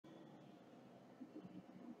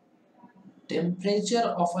temperature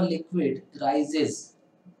of a liquid rises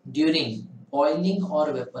during boiling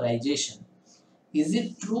or vaporization. Is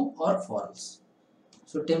it true or false?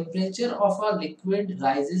 So temperature of a liquid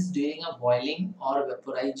rises during a boiling or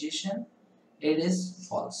vaporization. It is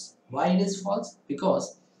false. Why it is false?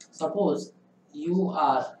 Because suppose you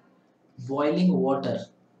are boiling water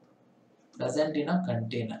present in a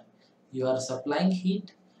container. You are supplying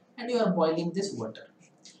heat and you are boiling this water.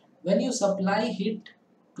 When you supply heat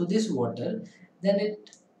to this water, then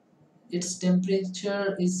its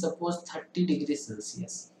temperature is suppose 30 degrees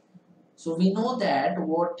Celsius. So we know that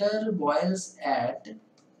water boils at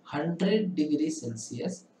 100 degrees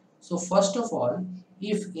Celsius. So first of all,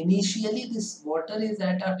 if initially this water is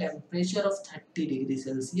at a temperature of 30 degrees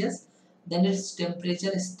Celsius, then its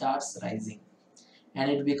temperature starts rising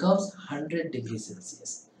and it becomes 100 degrees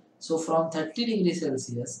Celsius. So from 30 degrees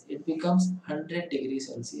Celsius, it becomes 100 degrees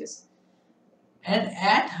Celsius. And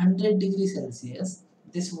at 100 degrees Celsius,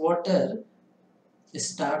 this water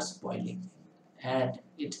starts boiling and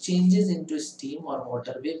it changes into steam or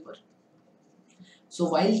water vapor. So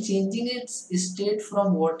while changing its state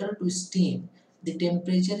from water to steam, the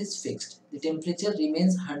temperature is fixed. The temperature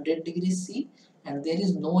remains 100 degrees C and there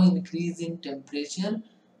is no increase in temperature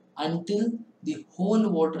until the whole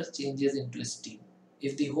water changes into steam.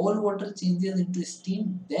 If the whole water changes into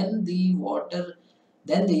steam, then the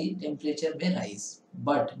temperature may rise.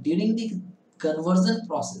 But during the conversion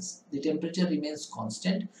process, the temperature remains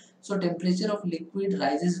constant. So temperature of liquid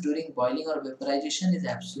rises during boiling or vaporization is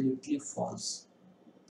absolutely false.